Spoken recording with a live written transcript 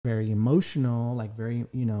very emotional, like very,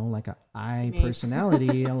 like a I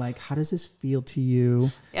personality. Like, how does this feel to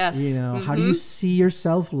you? Yes. How do you see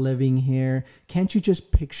yourself living here? Can't you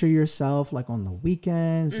just picture yourself like on the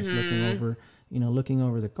weekends, just looking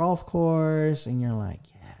over the golf course, and you're like,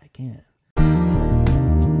 yeah, I can.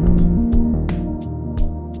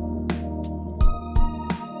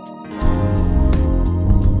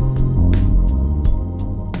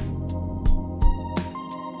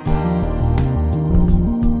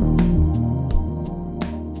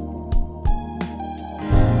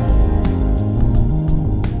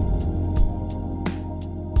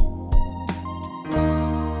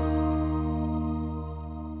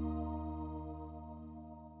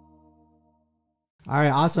 All right,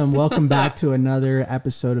 awesome. Welcome back to another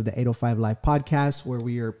episode of the 805 Life podcast, where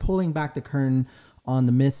we are pulling back the curtain on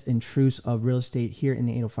the myths and truths of real estate here in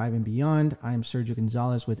the 805 and beyond. I'm Sergio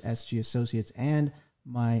Gonzalez with SG Associates and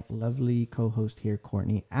my lovely co-host here,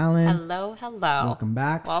 Courtney Allen. Hello. Welcome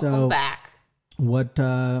back. Welcome back. What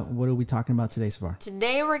are we talking about today so far?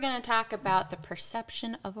 Today we're going to talk about the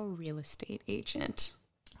perception of a real estate agent.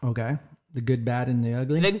 Okay. The good, bad, and the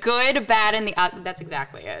ugly? The good, bad, and the ugly. That's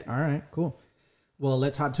exactly it. All right, cool. Well,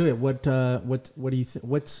 let's hop to it. What do you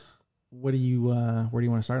where do you want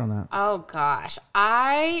to start on that? Oh gosh.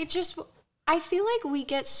 I feel like we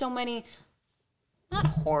get so many, not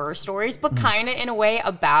horror stories, but kind of in a way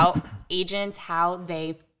about agents, how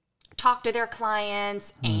they talk to their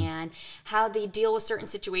clients and how they deal with certain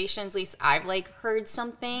situations. At least I've heard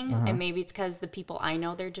some things, and maybe it's because the people I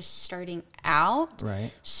know, they're just starting out.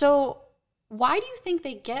 Right. So why do you think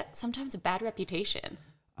they get sometimes a bad reputation?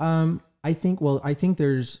 I think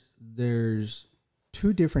there's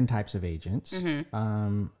two different types of agents.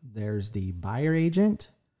 There's the buyer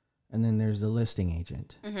agent, and then there's the listing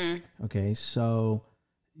agent. Okay, so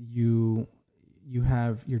you're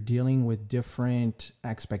dealing with different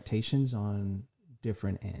expectations on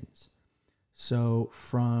different ends. So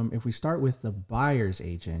if we start with the buyer's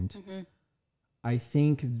agent, I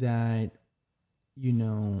think that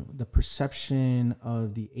the perception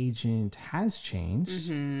of the agent has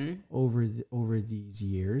changed over these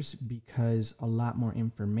years because a lot more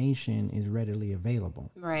information is readily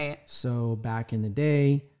available. Right. So back in the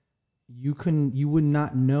day, you would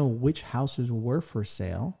not know which houses were for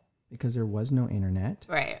sale because there was no internet.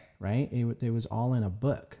 Right. Right. It was all in a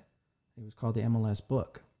book. It was called the MLS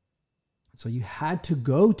book. So you had to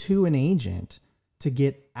go to an agent to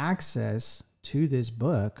get access to this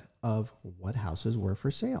book of what houses were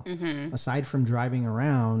for sale, aside from driving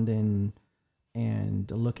around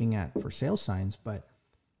and looking at for sale signs. But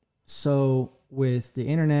so with the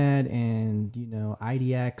internet and,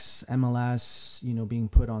 IDX, MLS, being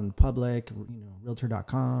put on public,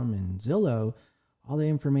 realtor.com and Zillow, all the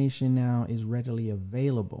information now is readily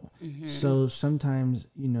available. So sometimes,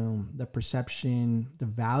 the perception, the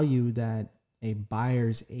value that a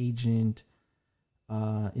buyer's agent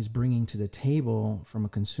is bringing to the table from a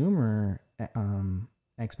consumer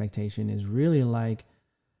expectation is really like,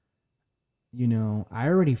 I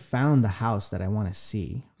already found the house that I want to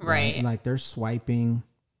see. Right. Like they're swiping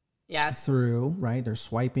through, right? They're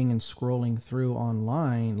swiping and scrolling through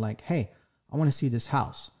online like, hey, I want to see this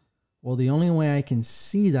house. Well, the only way I can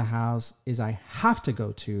see the house is I have to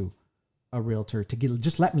go to a realtor to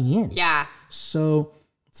just let me in. Yeah. So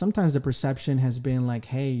sometimes the perception has been like,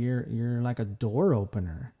 hey, you're like a door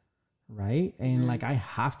opener, right? And like, I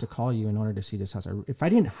have to call you in order to see this house. If I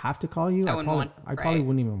didn't have to call you, I probably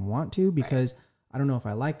wouldn't even want to, because I don't know if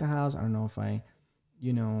I like the house. I don't know if I'm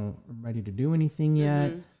ready to do anything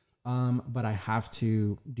yet. But I have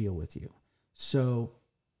to deal with you. So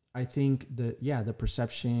I think the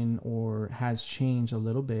perception has changed a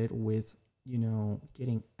little bit with,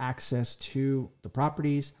 getting access to the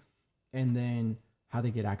properties and then how they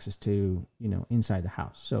get access to, inside the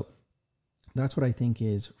house. So that's what I think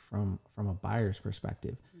is from a buyer's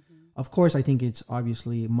perspective. Of course, I think it's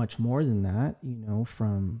obviously much more than that,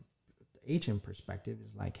 from the agent perspective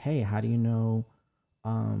is like, hey, how do you know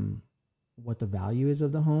what the value is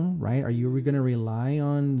of the home, right? Are you going to rely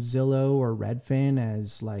on Zillow or Redfin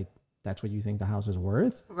as like, that's what you think the house is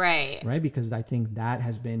worth? Right. Right. Because I think that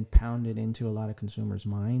has been pounded into a lot of consumers'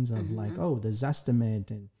 minds of like, oh, the Zestimate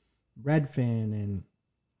and Redfin and,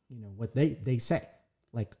 what they say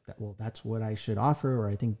like, well, that's what I should offer, or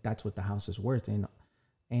I think that's what the house is worth.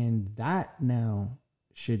 And that now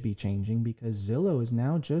should be changing because Zillow is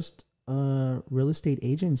now just a real estate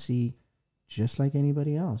agency just like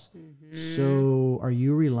anybody else. So are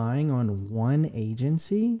you relying on one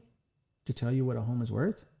agency to tell you what a home is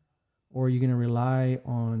worth? Or are you going to rely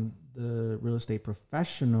on the real estate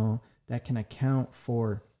professional that can account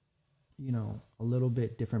for, a little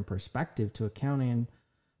bit different perspective to account in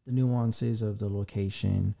the nuances of the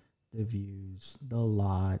location, the views, the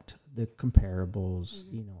lot, the comparables,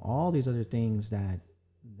 all these other things that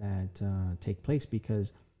take place,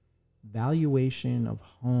 because valuation of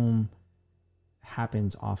home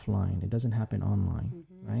happens offline. It doesn't happen online,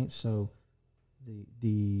 right? So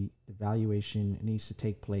the valuation needs to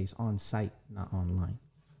take place on site, not online.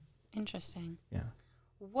 Interesting. Yeah.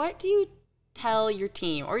 What do you tell your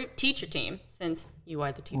team or teach your team, since you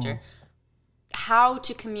are the teacher, how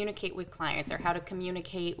to communicate with clients, or how to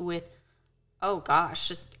communicate with,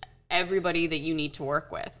 just everybody that you need to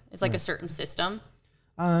work with? It's like a certain system.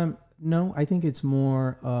 No, I think it's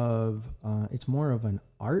more of an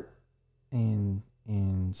art and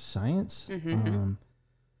science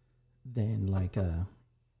than like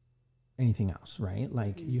anything else, right?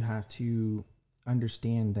 Like you have to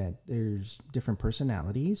understand that there's different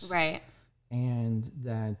personalities, right? And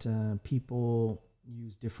that people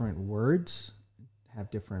use different words, have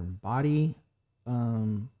different body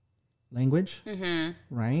language,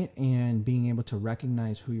 right? And being able to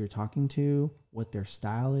recognize who you're talking to, what their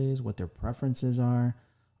style is, what their preferences are,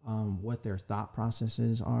 what their thought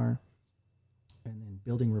processes are, and then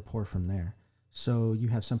building rapport from there. So you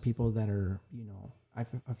have some people that are,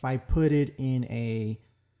 if I put it in a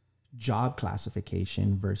job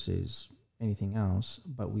classification versus anything else,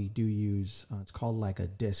 but we do use, it's called like a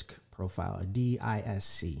DISC profile, a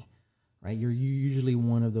DISC, right? You're usually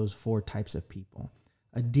one of those 4 types of people.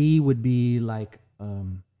 A D would be like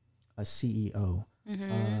a CEO,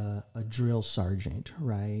 a drill sergeant,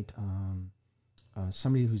 right?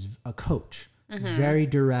 Somebody who's a coach, very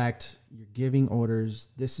direct. You're giving orders.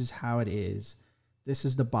 This is how it is. This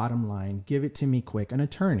is the bottom line. Give it to me quick. An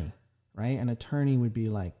attorney, right? An attorney would be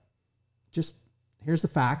like, just here's the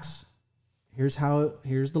facts. Here's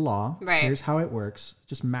the law. Right. Here's how it works.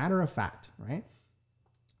 Just matter of fact, right?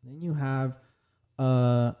 Then you have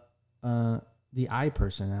the I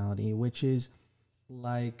personality, which is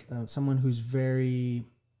like someone who's very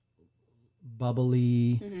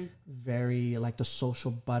bubbly, very like the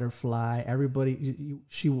social butterfly. Everybody,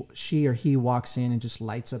 she or he walks in and just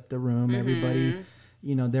lights up the room. Everybody,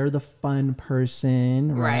 they're the fun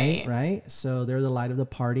person, right? So they're the light of the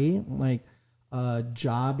party. Like a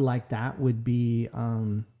job like that would be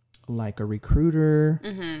like a recruiter,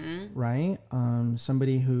 right?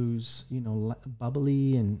 Somebody who's,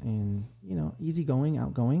 bubbly and easygoing,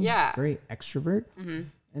 outgoing, very extrovert.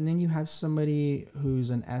 And then you have somebody who's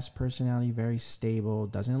an S personality, very stable,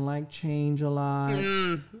 doesn't like change a lot,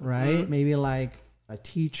 right? Maybe like a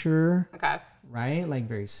teacher, right? Like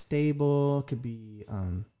very stable, could be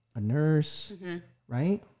a nurse,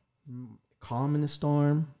 right? Calm in the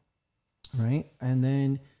storm, right? And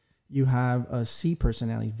then you have a C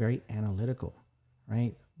personality, very analytical,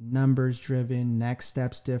 right? Numbers driven, next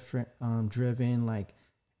steps driven. Like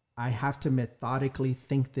I have to methodically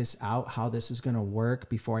think this out, how this is going to work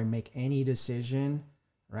before I make any decision,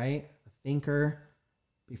 right? A thinker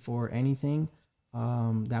before anything.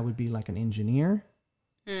 That would be like an engineer,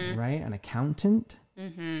 right? An accountant,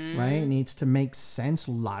 right? Needs to make sense,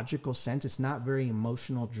 logical sense. It's not very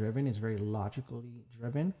emotional driven. It's very logically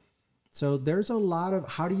driven. So there's a lot of,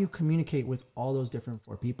 how do you communicate with all those different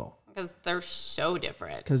 4 people? Because they're so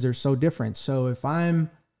different. So if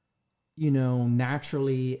I'm,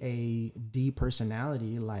 naturally a D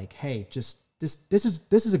personality, like, hey, just this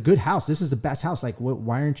is a good house. This is the best house. Like,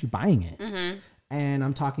 why aren't you buying it? And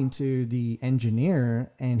I'm talking to the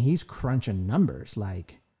engineer and he's crunching numbers.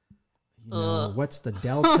 Like, what's the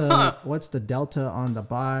delta? What's the delta on the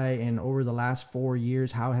buy? And over the last 4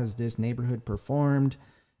 years, how has this neighborhood performed?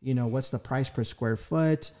 What's the price per square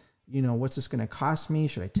foot? What's this going to cost me?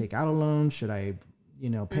 Should I take out a loan? Should I,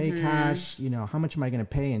 pay cash? How much am I going to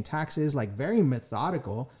pay in taxes? Like very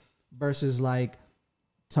methodical versus like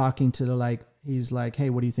talking to he's like, hey,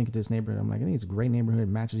 what do you think of this neighborhood? I'm like, I think it's a great neighborhood. It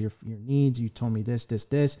matches your needs. You told me this.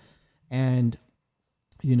 And,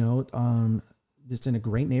 it's in a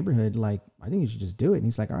great neighborhood. Like, I think you should just do it. And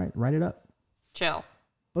he's like, all right, write it up. Chill.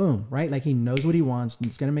 Boom, right? Like he knows what he wants.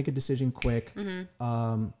 He's going to make a decision quick.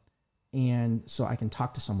 And so I can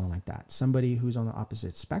talk to someone like that. Somebody who's on the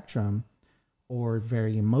opposite spectrum or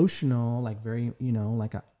very emotional, like very,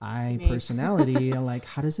 like a I personality. Like,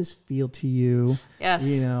 how does this feel to you?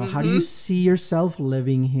 Yes. How do you see yourself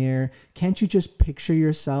living here? Can't you just picture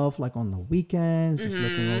yourself like on the weekends, just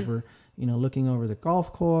looking over the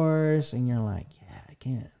golf course? And you're like, yeah, I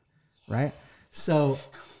can. Right. So,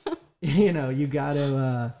 you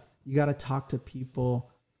gotta talk to people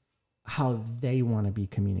how they want to be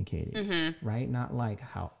communicated, right? Not like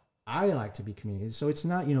how I like to be communicated. So it's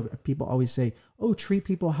not, people always say, oh, treat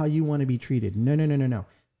people how you want to be treated. No.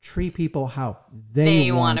 Treat people how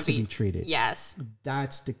they want to be treated. Yes.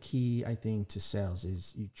 That's the key, I think, to sales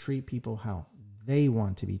is you treat people how they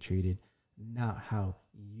want to be treated, not how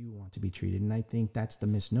you want to be treated. And I think that's the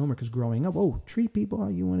misnomer, because growing up, treat people how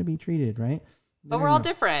you want to be treated, right? But we're all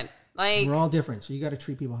different. We're all different. So you got to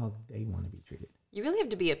treat people how they want to be treated. You really have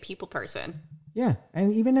to be a people person. Yeah.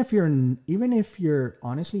 And even if you're not,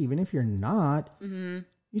 mm-hmm.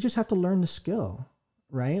 you just have to learn the skill,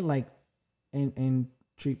 right? Like, and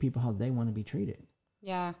treat people how they want to be treated.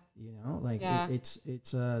 Yeah. It's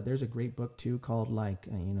there's a great book too called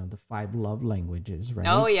the 5 Love Languages, right?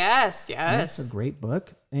 Oh, yes. It's a great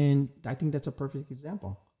book. And I think that's a perfect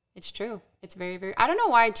example. It's true. It's very, very, I don't know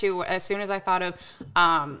why too. As soon as I thought of,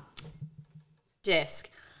 DISC,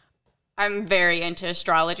 I'm very into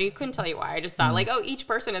astrology. Couldn't tell you why. I just thought each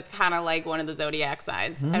person is kind of like one of the zodiac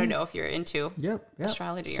signs. I don't know if you're into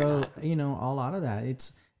astrology or not. So, a lot of that,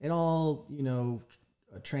 it all,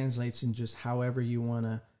 translates in just however you want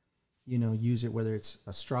to, use it, whether it's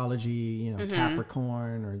astrology, mm-hmm.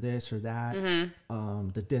 Capricorn or this or that, mm-hmm.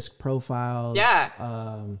 The DISC profiles,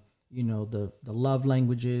 the love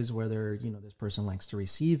languages, whether, this person likes to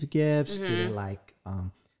receive gifts, mm-hmm.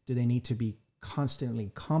 Do they need to be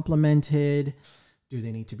constantly complimented? Do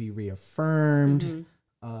they need to be reaffirmed?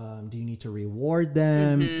 Mm-hmm. Do you need to reward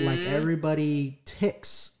them? Mm-hmm. Like everybody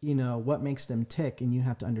ticks, what makes them tick, and you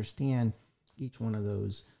have to understand each one of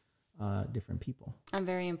those different people. I'm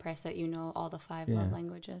very impressed that you know all the 5 love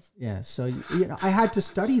languages. Yeah. So, I had to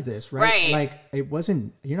study this, right? Right. Like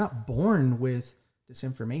you're not born with this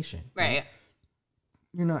information. Right.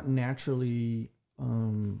 You're not naturally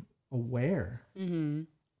aware mm-hmm.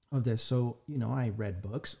 of this. So, I read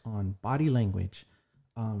books on body language,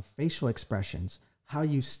 facial expressions, how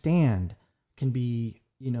you stand can be,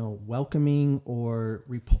 welcoming or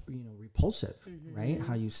repulsive, mm-hmm. right?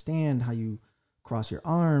 How you stand, how you cross your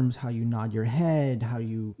arms, how you nod your head, how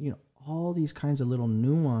you, all these kinds of little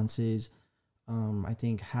nuances, I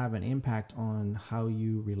think have an impact on how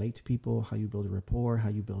you relate to people, how you build a rapport, how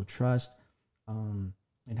you build trust, and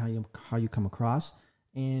how you come across,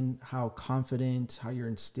 and how you're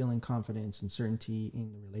instilling confidence and certainty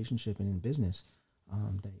in the relationship and in business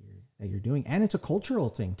that you're doing. And it's a cultural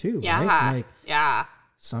thing too, right?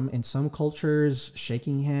 In some cultures,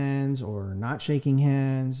 shaking hands or not shaking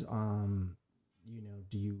hands,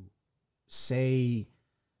 do you say,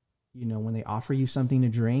 when they offer you something to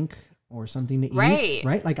drink or something to eat,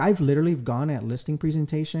 right? Like I've literally gone at listing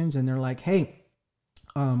presentations and they're like, hey,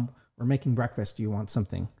 we're making breakfast. Do you want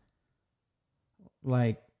something?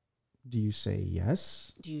 Like, do you say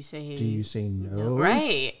yes? Do you say no?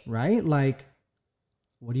 Right. Right? Like,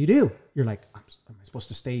 what do? You're like, am I supposed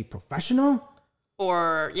to stay professional?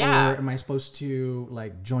 Or am I supposed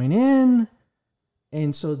to join in?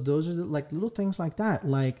 And so those are little things like that.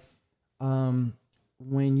 Like,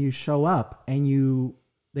 when you show up and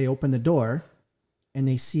they open the door and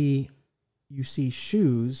you see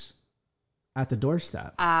shoes at the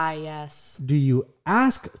doorstep. Ah, yes. Do you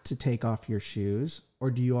ask to take off your shoes,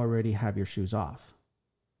 or do you already have your shoes off?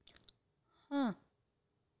 Huh.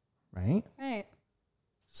 Right? Right.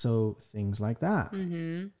 So things like that.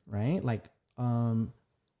 Mm-hmm. Right? Like,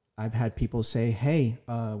 I've had people say, hey,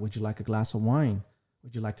 would you like a glass of wine?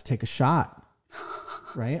 Would you like to take a shot?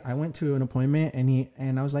 Right? I went to an appointment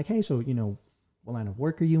and I was like, hey, so, what line of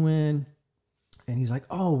work are you in? And he's like,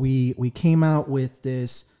 oh, we came out with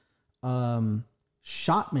this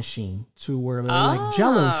shot machine to where like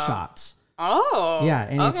Jello shots. Oh. Yeah,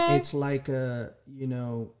 and it's like a,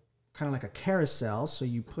 kind of like a carousel. So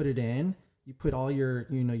you put it in, you put all your,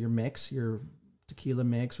 your mix, your tequila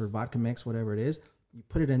mix or vodka mix, whatever it is. You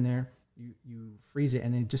put it in there, you freeze it,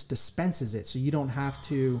 and it just dispenses it. So you don't have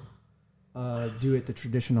to do it the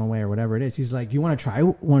traditional way or whatever it is. He's like, you want to try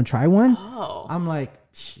one? Oh. I'm like,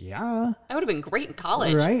 yeah. That would have been great in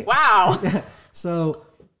college. Right? Wow. So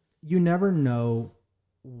you never know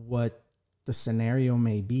what the scenario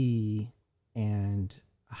may be and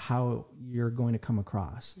how you're going to come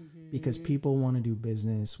across, because people want to do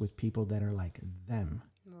business with people that are like them.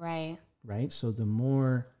 Right. Right. So the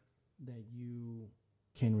more that you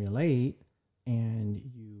can relate and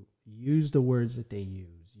you use the words that they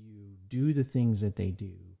use, you do the things that they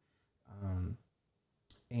do,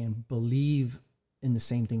 and believe in the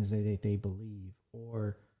same things that they believe,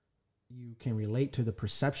 or you can relate to the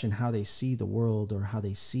perception, how they see the world or how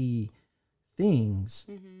they see things,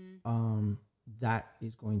 that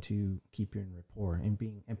is going to keep you in rapport and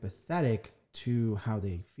being empathetic to how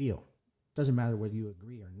they feel. Doesn't matter whether you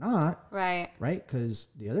agree or not. Right. Right? Because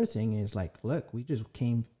the other thing is like, look, we just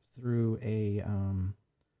came through a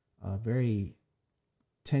very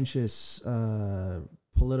tense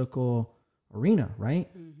political arena, right?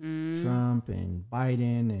 Mm-hmm. Trump and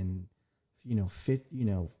Biden, and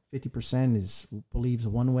 50% believes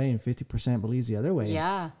one way and 50% believes the other way.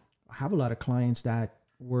 Yeah, I have a lot of clients that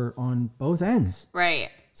were on both ends, right?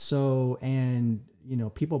 So, and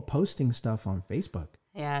people posting stuff on Facebook.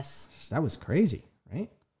 Yes, that was crazy, right?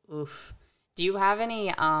 Oof. Do you have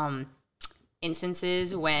any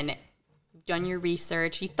instances when you've done your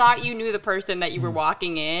research, you thought you knew the person that you were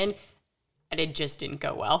walking in, and it just didn't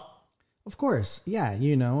go well? Of course, yeah.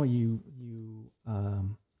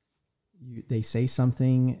 They say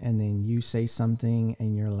something, and then you say something,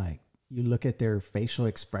 and you're like, you look at their facial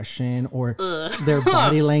expression or their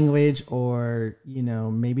body language, or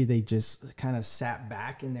maybe they just kind of sat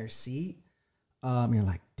back in their seat. You're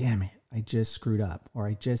like, damn it, I just screwed up, or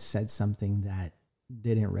I just said something that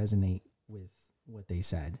didn't resonate with what they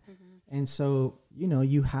said. Mm-hmm. And so,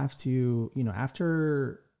 you have to,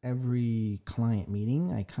 after every client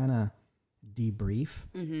meeting, I kind of debrief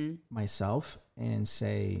myself and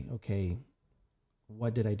say, okay,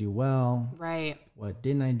 what did I do well? Right. What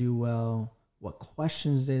didn't I do well? What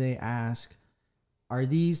questions did they ask? Are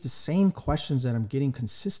these the same questions that I'm getting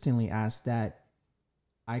consistently asked that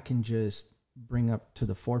I can just bring up to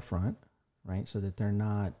the forefront, right? So that they're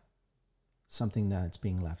not something that's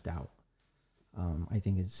being left out. I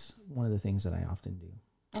think it's one of the things that I often do.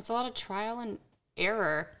 It's a lot of trial and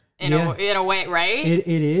error in a way, right? It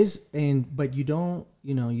is. But you don't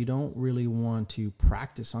really want to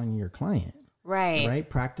practice on your client. Right.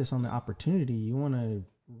 Practice on the opportunity. You want to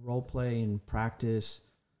role play and practice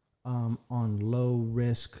on low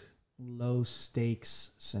risk, low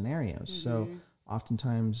stakes scenarios. Mm-hmm. So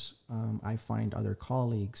oftentimes I find other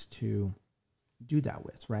colleagues to do that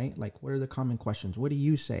with, right? Like, what are the common questions? What do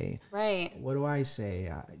you say? Right. What do I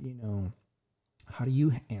say? How do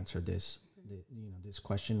you answer this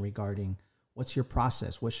question regarding what's your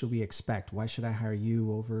process? What should we expect? Why should I hire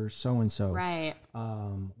you over so-and-so? Right.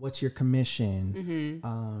 What's your commission?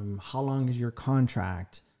 Mm-hmm. How long is your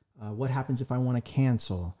contract? What happens if I want to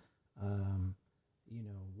cancel?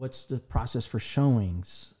 What's the process for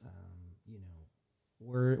showings?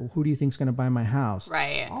 Who do you think is going to buy my house?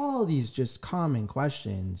 Right. All these just common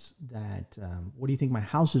questions that, what do you think my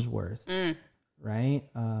house is worth? Right.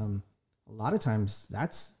 A lot of times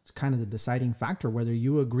that's kind of the deciding factor, whether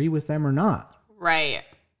you agree with them or not. Right.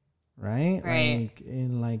 Right. Like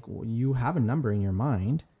you have a number in your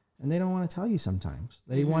mind and they don't want to tell you sometimes.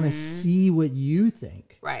 They want to see what you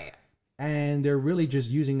think. Right. And they're really just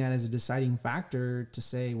using that as a deciding factor to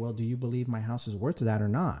say, well, do you believe my house is worth that or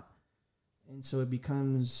not? And so it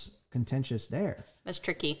becomes contentious there. That's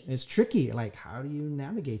tricky. It's tricky. Like, how do you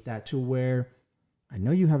navigate that to where I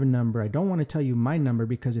know you have a number. I don't want to tell you my number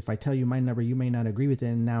because if I tell you my number, you may not agree with it.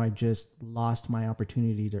 And now I just lost my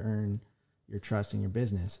opportunity to earn your trust in your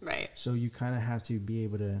business. Right. So you kind of have to be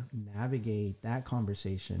able to navigate that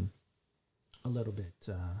conversation a little bit.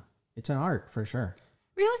 It's an art for sure.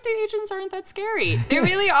 Real estate agents aren't that scary. They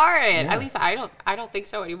really aren't. Yeah. At least I don't think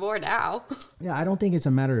so anymore now. Yeah, I don't think it's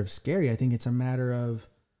a matter of scary. I think it's a matter of,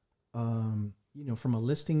 from a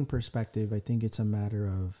listing perspective, I think it's a matter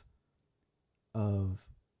of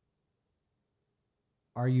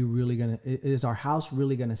are you really is our house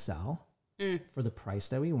really gonna sell for the price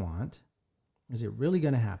that we want? Is it really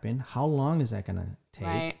gonna happen? How long is that gonna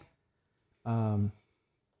take? Right.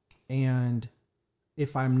 And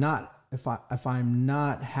if I'm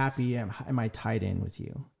not happy, am I tied in with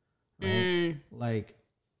you? Right? Like,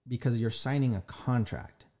 because you're signing a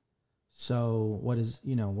contract. So what does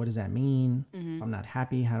that mean? Mm-hmm. If I'm not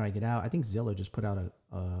happy, how do I get out? I think Zillow just put out a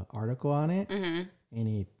article on it, and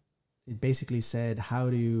it basically said how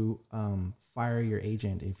to fire your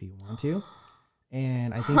agent if you want to.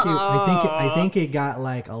 And I think it got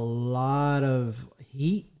like a lot of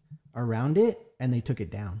heat around it, and they took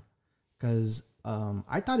it down because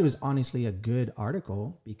I thought it was honestly a good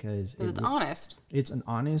article because it's honest. It's an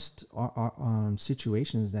honest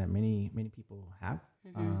situations that many people have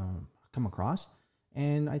come across,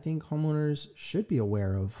 and I think homeowners should be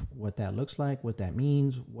aware of what that looks like, what that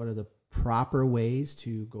means, what are the proper ways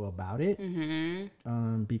to go about it.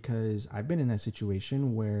 Because I've been in a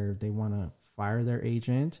situation where they want to fire their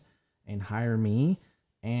agent and hire me,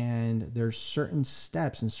 and there's certain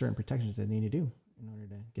steps and certain protections that they need to do in order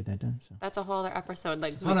to get that done. So that's a whole other episode.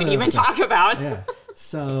 Like we can even talk about. Yeah.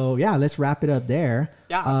 So yeah, let's wrap it up there.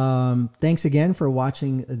 Yeah. Thanks again for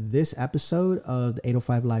watching this episode of the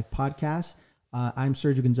 805 Live podcast. I'm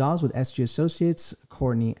Sergio Gonzalez with SG Associates,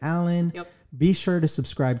 Courtney Allen. Yep. Be sure to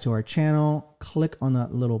subscribe to our channel. Click on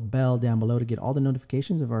that little bell down below to get all the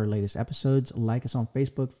notifications of our latest episodes. Like us on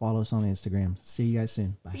Facebook. Follow us on Instagram. See you guys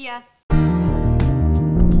soon. Bye. See ya.